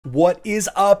What is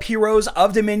up, heroes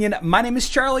of Dominion? My name is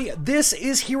Charlie. This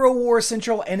is Hero War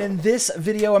Central, and in this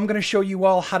video, I'm going to show you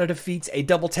all how to defeat a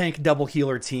double tank, double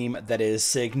healer team that is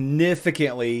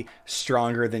significantly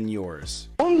stronger than yours.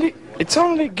 It's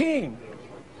only a game.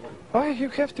 Why you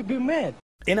have to be mad?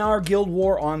 In our guild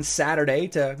war on Saturday,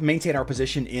 to maintain our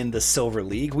position in the Silver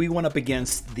League, we went up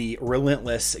against the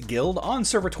Relentless Guild on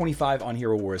server 25 on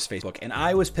Hero Wars Facebook, and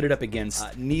I was pitted up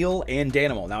against Neil and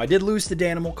Danimal. Now, I did lose to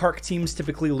Danimal. Kark teams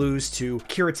typically lose to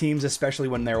Kira teams, especially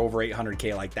when they're over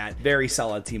 800k like that. Very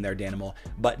solid team there, Danimal.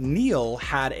 But Neil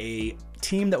had a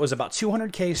team that was about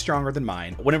 200k stronger than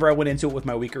mine whenever I went into it with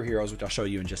my weaker heroes, which I'll show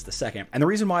you in just a second. And the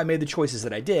reason why I made the choices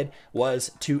that I did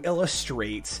was to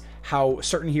illustrate how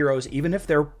certain heroes, even if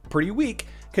they're pretty weak,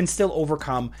 can still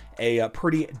overcome a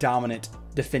pretty dominant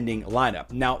defending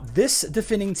lineup. Now, this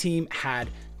defending team had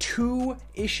two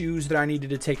issues that I needed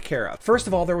to take care of. First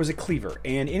of all, there was a Cleaver,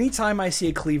 and anytime I see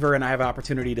a Cleaver and I have an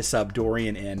opportunity to sub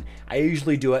Dorian in, I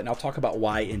usually do it, and I'll talk about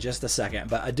why in just a second.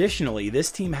 But additionally,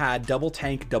 this team had double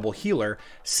tank, double healer.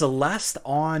 Celeste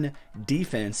on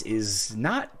defense is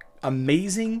not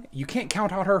amazing. You can't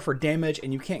count on her for damage,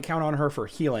 and you can't count on her for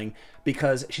healing,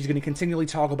 because she's going to continually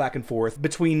toggle back and forth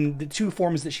between the two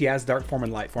forms that she has, dark form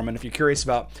and light form. And if you're curious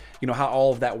about, how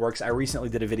all of that works, I recently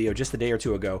did a video just a day or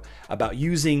two ago about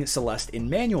using Celeste in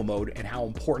manual mode and how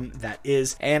important that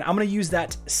is. And I'm going to use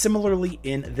that similarly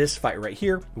in this fight right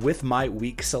here with my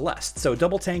weak Celeste. So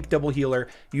double tank, double healer,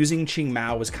 using Ching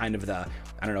Mao was kind of the,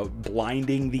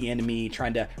 blinding the enemy,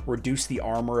 trying to reduce the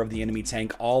armor of the enemy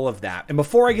tank, all of that. And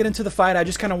before I get into the fight, I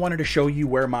just kind of wanted to show you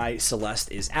where my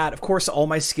Celeste is at. Of course, all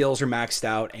my skills are maxed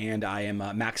out, and I am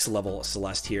max level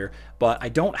Celeste here, but I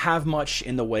don't have much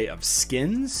in the way of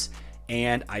skins,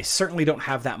 and I certainly don't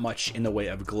have that much in the way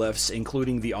of glyphs,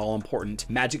 including the all-important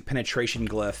magic penetration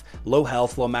glyph, low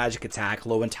health, low magic attack,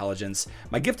 low intelligence.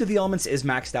 My gift of the elements is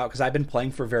maxed out because I've been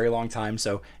playing for a very long time,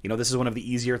 so this is one of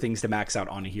the easier things to max out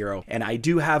on a hero. And I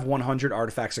do have 100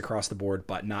 artifacts across the board,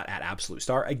 but not at absolute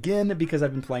star. Again, because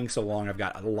I've been playing so long, I've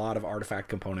got a lot of artifact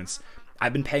components.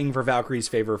 I've been paying for Valkyrie's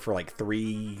favor for like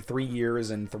three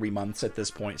years and 3 months at this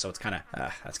point, so it's kind of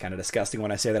that's kind of disgusting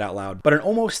when I say that out loud. But an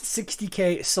almost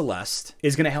 60k Celeste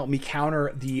is going to help me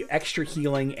counter the extra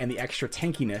healing and the extra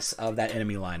tankiness of that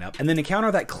enemy lineup. And then to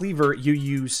counter that Cleaver, you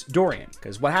use Dorian,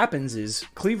 because what happens is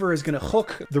Cleaver is going to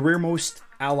hook the rearmost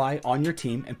ally on your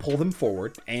team and pull them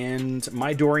forward. And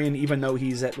my Dorian, even though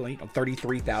he's at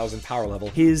 33,000 power level,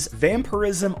 his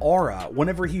vampirism aura,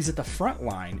 whenever he's at the front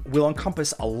line, will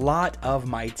encompass a lot of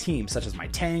my team, such as my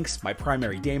tanks, my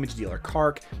primary damage dealer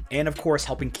Kark, and of course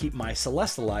helping keep my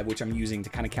Celeste alive, which I'm using to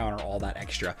kind of counter all that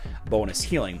extra bonus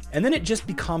healing. And then it just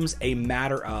becomes a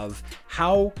matter of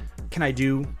how can I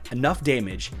do enough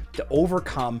damage to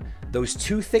overcome those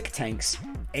two thick tanks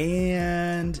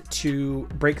and to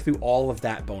break through all of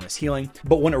that bonus healing.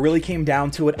 But when it really came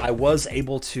down to it, I was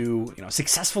able to,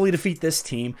 successfully defeat this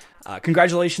team.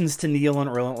 Congratulations to Neil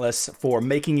and Relentless for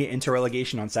making it into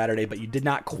relegation on Saturday, but you did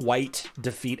not quite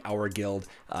defeat our guild.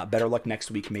 Better luck next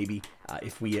week, maybe,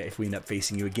 if we end up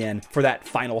facing you again for that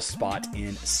final spot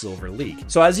in Silver League.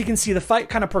 So as you can see, the fight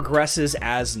kind of progresses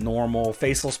as normal.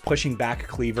 Faceless pushing back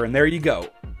Cleaver, and there you go.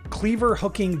 Cleaver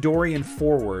hooking Dorian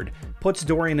forward puts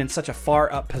Dorian in such a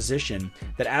far up position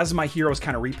that as my heroes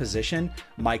kind of reposition,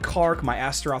 my Kark, my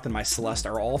Astaroth, and my Celeste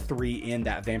are all three in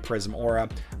that vampirism aura.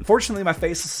 Unfortunately, my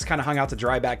Faceless is kind of hung out to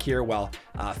dry back here while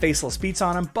Faceless beats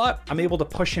on him, but I'm able to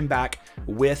push him back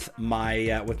with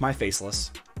my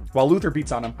Faceless. While Luther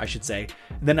beats on him, I should say.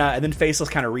 Then Faceless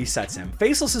kind of resets him.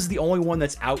 Faceless is the only one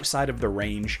that's outside of the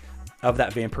range of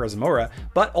that vampirism aura,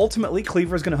 but ultimately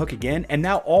Cleaver is going to hook again, and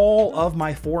now all of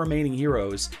my 4 remaining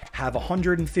heroes have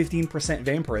 115%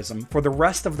 vampirism for the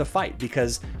rest of the fight,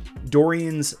 because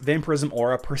Dorian's vampirism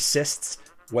aura persists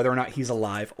whether or not he's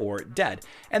alive or dead.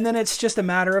 And then it's just a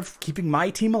matter of keeping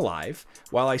my team alive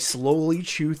while I slowly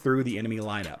chew through the enemy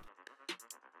lineup.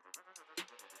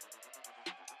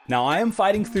 Now, I am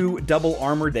fighting through double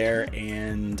armor there,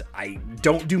 and I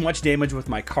don't do much damage with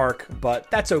my Kark,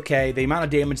 but that's okay. The amount of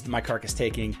damage that my Kark is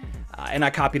taking, and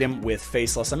I copied him with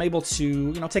Faceless, I'm able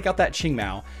to, take out that Ching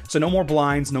Mao. So no more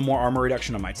blinds, no more armor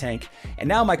reduction on my tank. And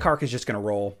now my Kark is just going to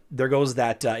roll. There goes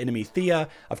that enemy Thea.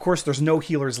 Of course, there's no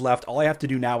healers left. All I have to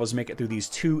do now is make it through these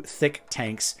 2 thick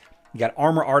tanks. You got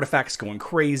armor artifacts going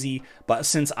crazy, but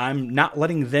since I'm not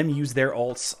letting them use their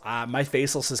ults, my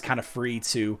Faceless is kind of free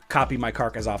to copy my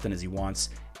Kark as often as he wants.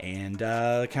 And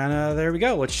there we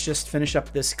go. Let's just finish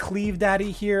up this Cleave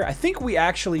Daddy here. I think we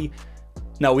actually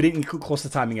No, we didn't close the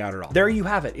timing out at all. There you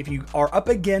have it. If you are up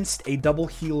against a double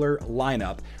healer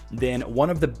lineup, then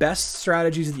one of the best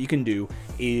strategies that you can do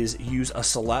is use a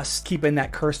Celeste, keeping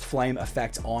that Cursed Flame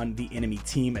effect on the enemy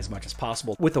team as much as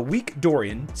possible. With a weak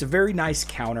Dorian, it's a very nice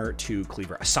counter to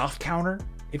Cleaver. A soft counter,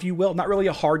 if you will, not really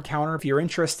a hard counter. If you're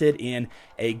interested in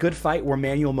a good fight where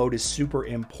manual mode is super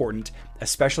important,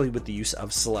 especially with the use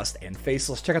of Celeste and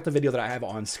Faceless, check out the video that I have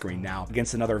on screen now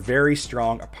against another very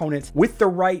strong opponent. With the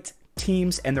right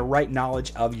teams and the right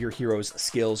knowledge of your hero's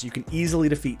skills, you can easily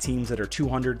defeat teams that are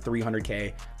 200,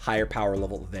 300k higher power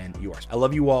level than yours. I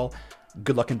love you all.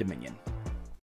 Good luck in Dominion.